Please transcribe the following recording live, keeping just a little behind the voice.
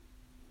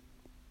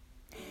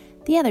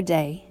The other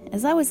day,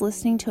 as I was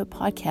listening to a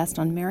podcast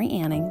on Mary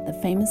Anning, the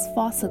famous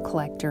fossil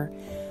collector,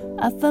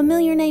 a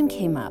familiar name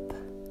came up: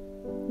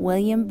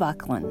 William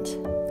Buckland.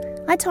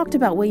 I talked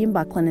about William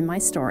Buckland in my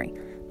story.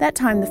 That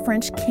time the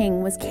French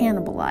king was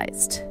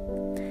cannibalized.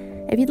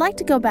 If you'd like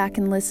to go back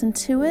and listen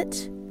to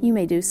it, you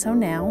may do so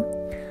now.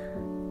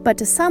 But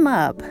to sum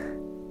up,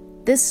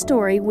 this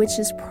story, which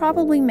is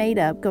probably made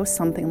up, goes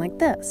something like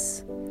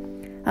this.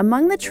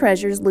 Among the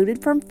treasures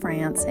looted from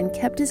France and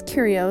kept as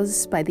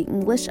curios by the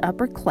English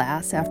upper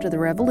class after the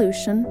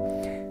Revolution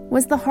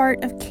was the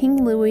heart of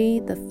King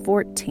Louis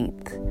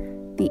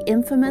XIV, the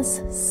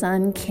infamous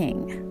Sun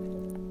King.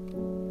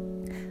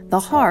 The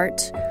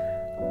heart,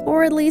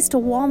 or at least a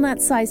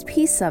walnut-sized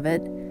piece of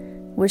it,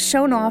 was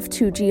shown off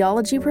to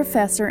geology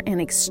professor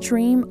and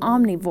extreme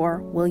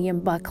omnivore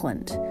William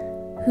Buckland,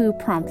 who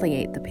promptly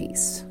ate the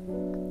piece.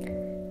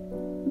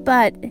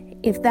 But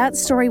if that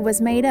story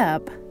was made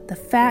up, the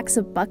facts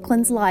of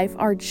Buckland's life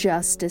are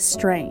just as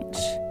strange.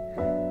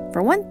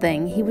 For one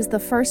thing, he was the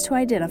first to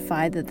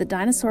identify that the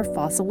dinosaur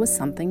fossil was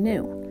something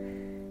new,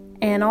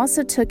 and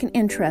also took an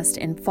interest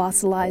in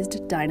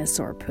fossilized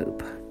dinosaur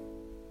poop.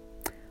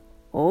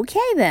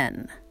 Okay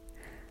then,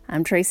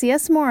 I'm Tracy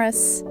S.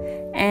 Morris,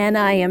 and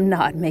I am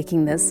not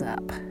making this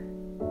up.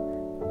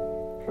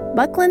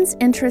 Buckland's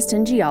interest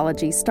in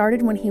geology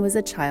started when he was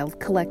a child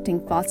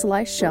collecting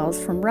fossilized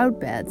shells from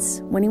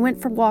roadbeds when he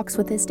went for walks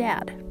with his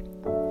dad.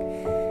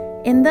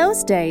 In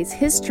those days,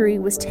 history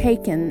was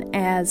taken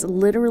as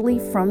literally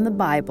from the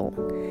Bible,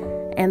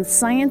 and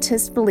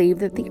scientists believed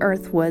that the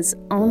Earth was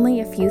only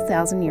a few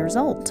thousand years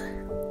old.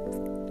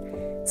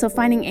 So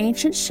finding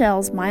ancient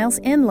shells miles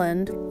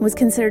inland was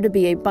considered to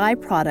be a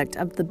byproduct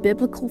of the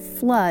biblical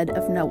flood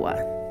of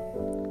Noah.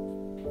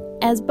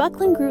 As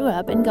Buckland grew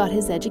up and got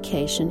his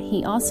education,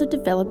 he also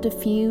developed a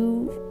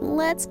few,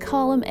 let's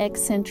call them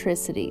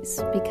eccentricities,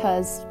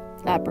 because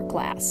upper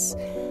class.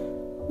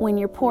 When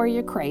you're poor,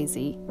 you're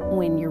crazy.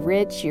 When you're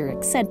rich, you're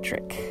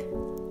eccentric.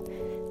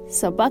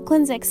 So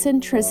Buckland's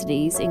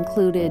eccentricities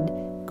included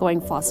going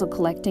fossil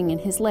collecting in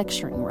his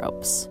lecturing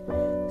robes,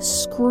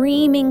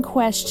 screaming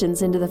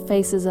questions into the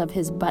faces of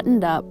his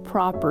buttoned-up,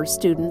 proper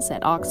students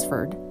at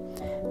Oxford,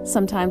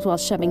 sometimes while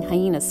shoving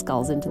hyena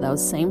skulls into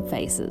those same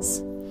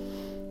faces.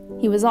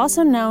 He was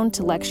also known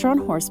to lecture on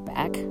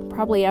horseback,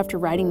 probably after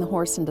riding the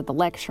horse into the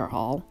lecture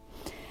hall,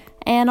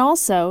 and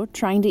also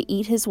trying to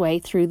eat his way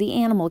through the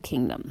animal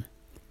kingdom.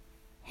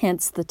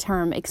 Hence the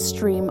term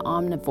extreme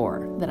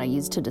omnivore that I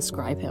used to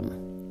describe him.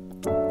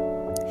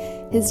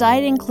 His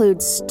diet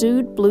includes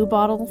stewed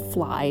bluebottle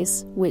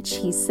flies, which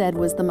he said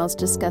was the most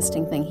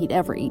disgusting thing he'd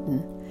ever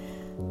eaten,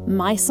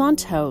 mice on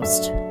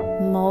toast,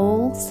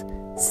 moles,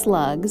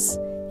 slugs,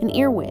 and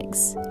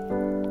earwigs,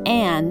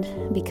 and,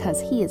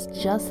 because he is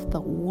just the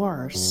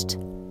worst,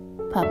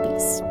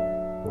 puppies.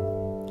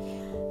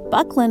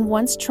 Buckland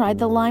once tried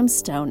the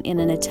limestone in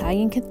an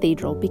Italian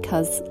cathedral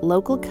because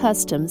local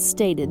custom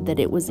stated that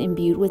it was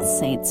imbued with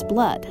saints'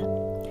 blood.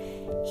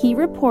 He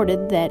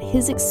reported that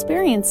his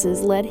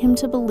experiences led him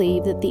to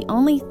believe that the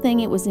only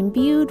thing it was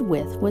imbued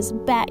with was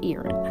bat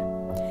urine,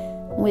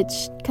 which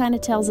kind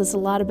of tells us a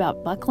lot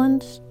about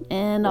Buckland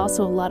and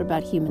also a lot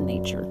about human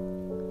nature.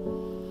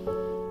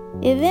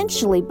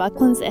 Eventually,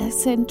 Buckland's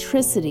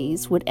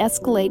eccentricities would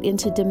escalate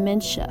into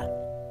dementia,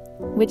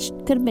 which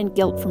could have been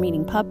guilt from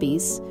eating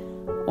puppies,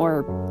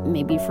 or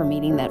maybe from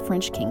eating that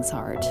French king's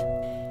heart.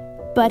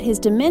 But his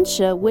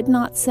dementia would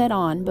not set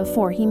on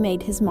before he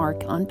made his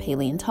mark on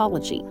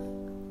paleontology.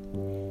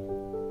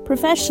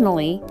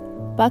 Professionally,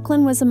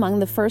 Buckland was among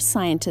the first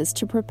scientists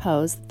to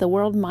propose that the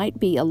world might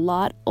be a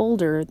lot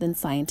older than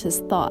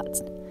scientists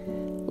thought,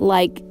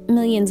 like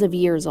millions of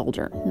years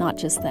older, not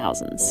just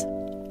thousands.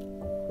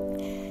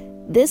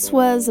 This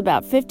was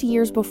about 50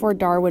 years before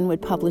Darwin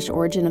would publish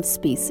Origin of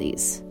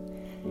Species.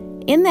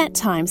 In that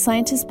time,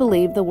 scientists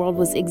believed the world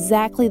was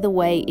exactly the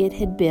way it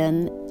had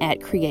been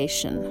at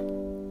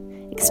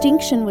creation.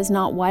 Extinction was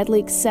not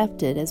widely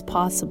accepted as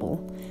possible,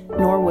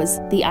 nor was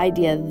the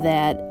idea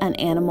that an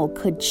animal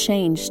could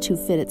change to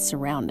fit its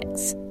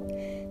surroundings.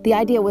 The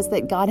idea was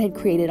that God had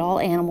created all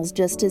animals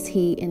just as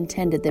He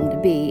intended them to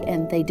be,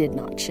 and they did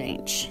not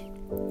change.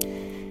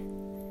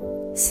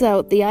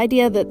 So, the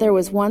idea that there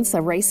was once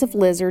a race of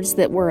lizards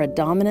that were a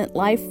dominant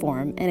life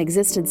form and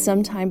existed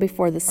sometime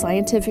before the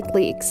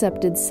scientifically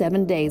accepted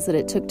 7 days that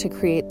it took to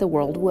create the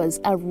world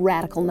was a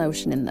radical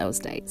notion in those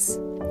days.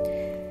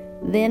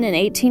 Then, in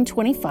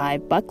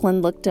 1825,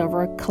 Buckland looked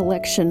over a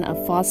collection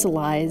of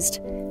fossilized,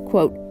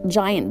 quote,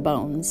 giant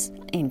bones,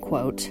 end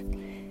quote,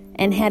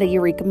 and had a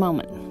eureka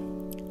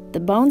moment. The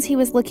bones he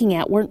was looking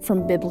at weren't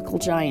from biblical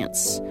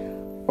giants,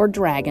 or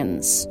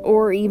dragons,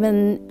 or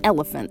even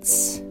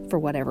elephants, for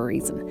whatever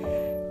reason.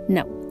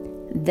 No,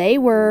 they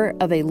were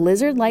of a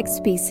lizard-like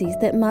species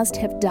that must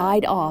have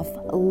died off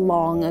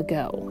long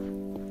ago.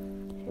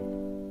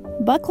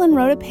 Buckland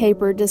wrote a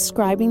paper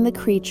describing the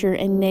creature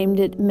and named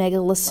it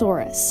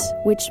Megalosaurus,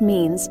 which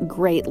means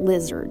great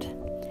lizard.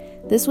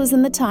 This was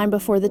in the time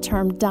before the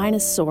term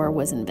dinosaur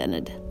was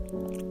invented.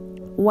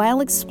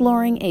 While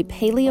exploring a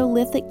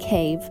Paleolithic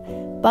cave,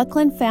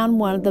 Buckland found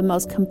one of the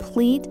most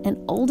complete and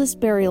oldest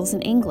burials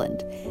in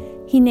England.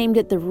 He named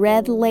it the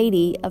Red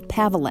Lady of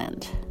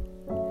Paviland.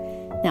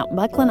 Now,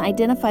 Buckland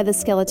identified the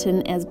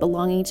skeleton as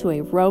belonging to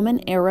a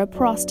Roman-era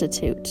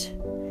prostitute.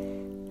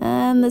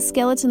 And the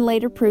skeleton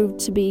later proved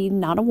to be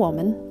not a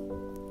woman,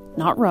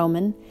 not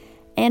Roman,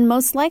 and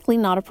most likely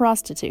not a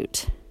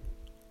prostitute.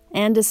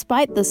 And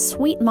despite the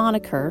sweet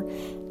moniker,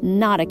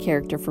 not a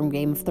character from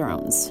Game of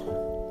Thrones.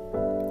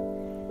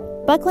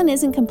 Buckland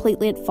isn't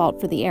completely at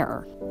fault for the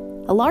error.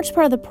 A large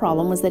part of the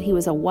problem was that he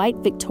was a white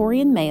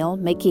Victorian male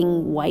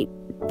making white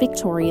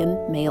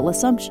Victorian male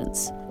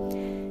assumptions.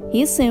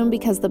 He assumed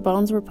because the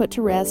bones were put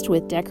to rest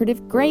with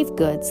decorative grave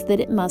goods that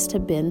it must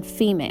have been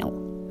female.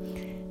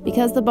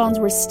 Because the bones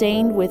were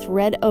stained with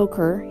red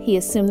ochre, he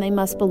assumed they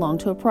must belong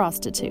to a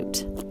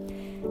prostitute.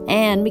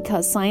 And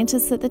because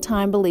scientists at the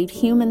time believed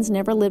humans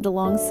never lived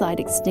alongside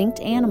extinct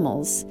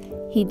animals,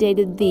 he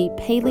dated the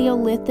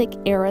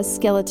Paleolithic-era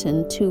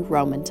skeleton to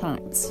Roman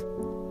times.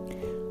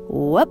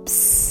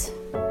 Whoops!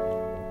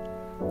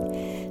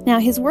 Now,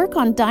 his work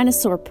on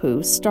dinosaur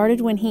poo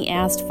started when he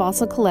asked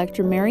fossil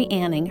collector Mary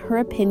Anning her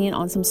opinion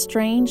on some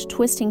strange,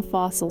 twisting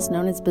fossils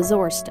known as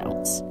bezoar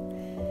stones.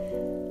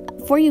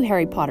 For you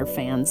Harry Potter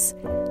fans,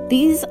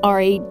 these are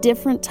a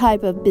different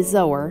type of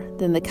bezoar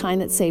than the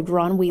kind that saved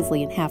Ron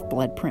Weasley in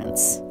Half-Blood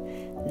Prince.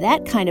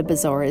 That kind of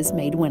bezoar is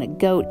made when a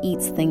goat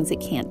eats things it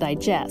can't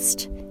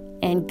digest,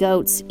 and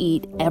goats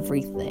eat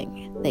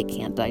everything they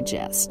can't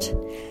digest.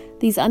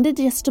 These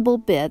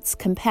undigestible bits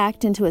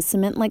compact into a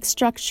cement-like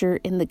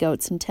structure in the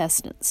goat's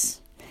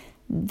intestines.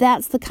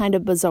 That's the kind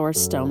of bezoar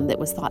stone that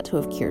was thought to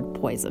have cured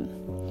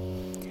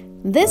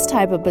poison. This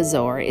type of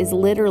bezoar is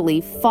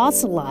literally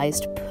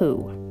fossilized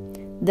poo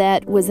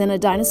that was in a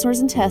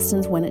dinosaur's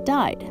intestines when it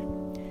died.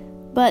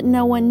 But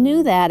no one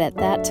knew that at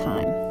that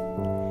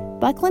time.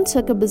 Buckland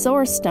took a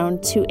bezoar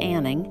stone to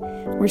Anning,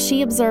 where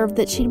she observed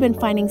that she'd been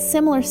finding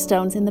similar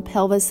stones in the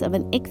pelvis of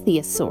an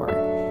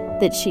ichthyosaur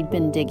that she'd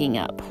been digging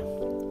up.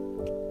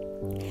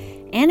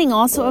 Anning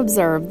also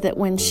observed that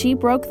when she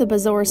broke the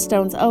bezoar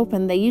stones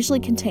open, they usually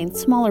contained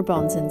smaller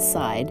bones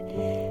inside,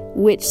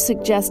 which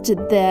suggested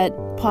that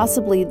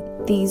possibly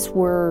these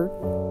were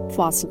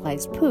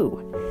fossilized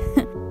poo.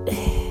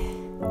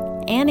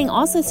 Anning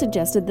also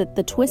suggested that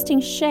the twisting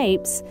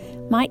shapes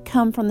might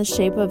come from the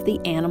shape of the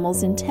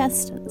animal's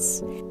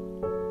intestines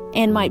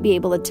and might be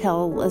able to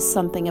tell us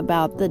something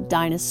about the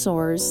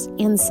dinosaur's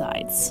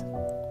insides.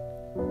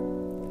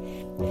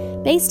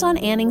 Based on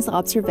Anning's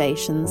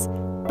observations,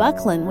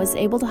 Buckland was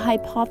able to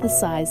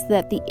hypothesize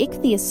that the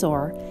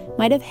ichthyosaur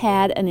might have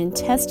had an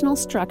intestinal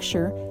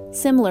structure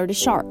similar to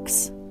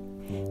sharks.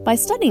 By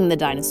studying the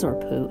dinosaur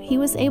poo, he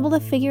was able to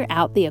figure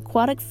out the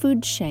aquatic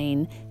food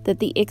chain that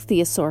the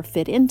ichthyosaur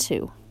fit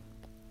into.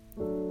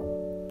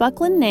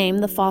 Buckland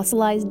named the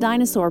fossilized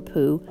dinosaur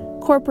poo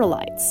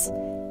coprolites,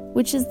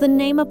 which is the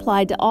name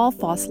applied to all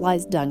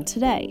fossilized dung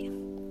today.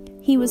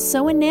 He was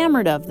so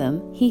enamored of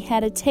them, he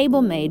had a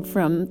table made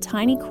from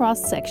tiny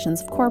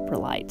cross-sections of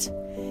coprolite.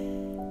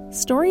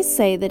 Stories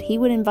say that he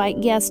would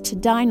invite guests to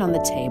dine on the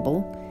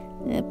table,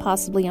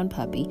 possibly on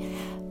puppy,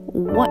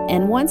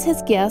 and once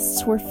his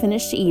guests were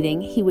finished eating,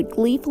 he would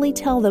gleefully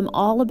tell them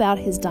all about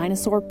his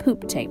dinosaur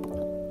poop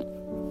table.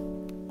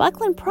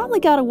 Buckland probably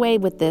got away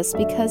with this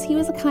because he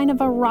was a kind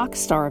of a rock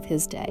star of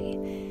his day.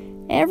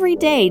 Every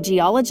day,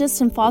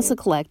 geologists and fossil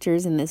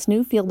collectors in this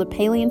new field of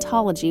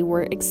paleontology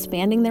were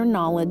expanding their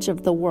knowledge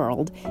of the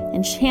world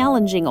and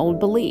challenging old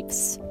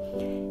beliefs.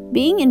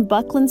 Being in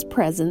Buckland's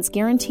presence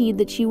guaranteed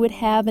that you would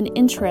have an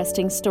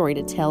interesting story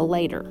to tell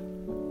later.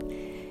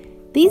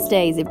 These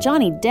days, if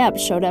Johnny Depp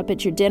showed up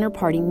at your dinner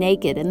party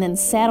naked and then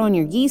sat on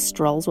your yeast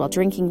strolls while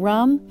drinking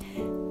rum,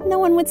 no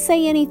one would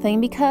say anything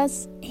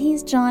because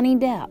he's Johnny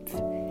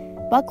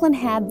Depp. Buckland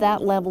had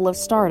that level of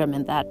stardom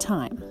at that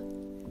time.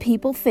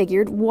 People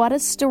figured what a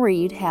story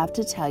you'd have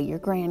to tell your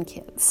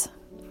grandkids.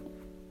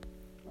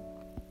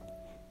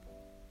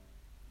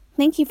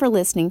 Thank you for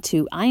listening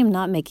to I Am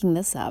Not Making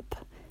This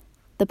Up.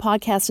 The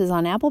podcast is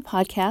on Apple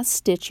Podcasts,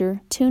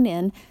 Stitcher,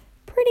 TuneIn,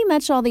 pretty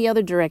much all the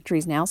other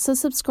directories now, so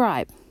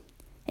subscribe.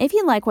 If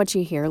you like what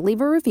you hear,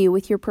 leave a review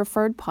with your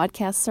preferred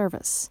podcast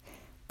service.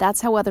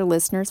 That's how other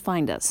listeners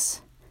find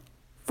us.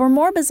 For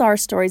more bizarre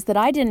stories that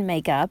I didn't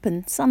make up,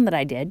 and some that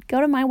I did,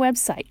 go to my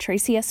website,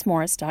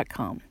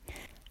 tracysmorris.com.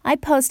 I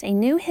post a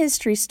new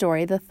history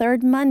story the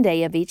third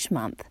Monday of each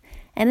month,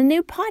 and a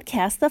new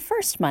podcast the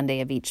first Monday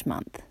of each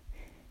month.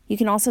 You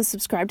can also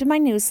subscribe to my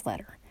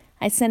newsletter.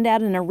 I send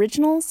out an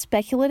original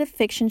speculative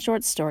fiction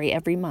short story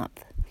every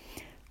month.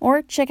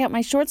 Or check out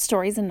my short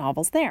stories and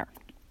novels there.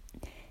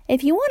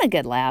 If you want a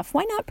good laugh,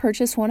 why not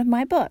purchase one of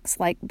my books,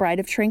 like Bride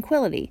of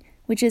Tranquility,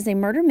 which is a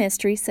murder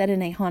mystery set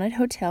in a haunted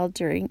hotel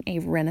during a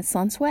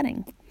Renaissance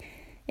wedding.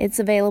 It's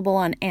available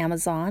on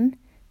Amazon,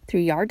 through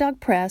Yard Dog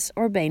Press,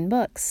 or Baen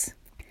Books.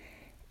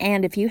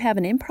 And if you have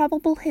an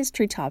improbable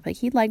history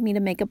topic you'd like me to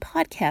make a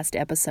podcast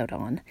episode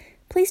on,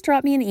 please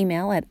drop me an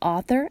email at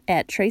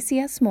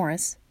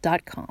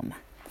author@tracysmorris.com.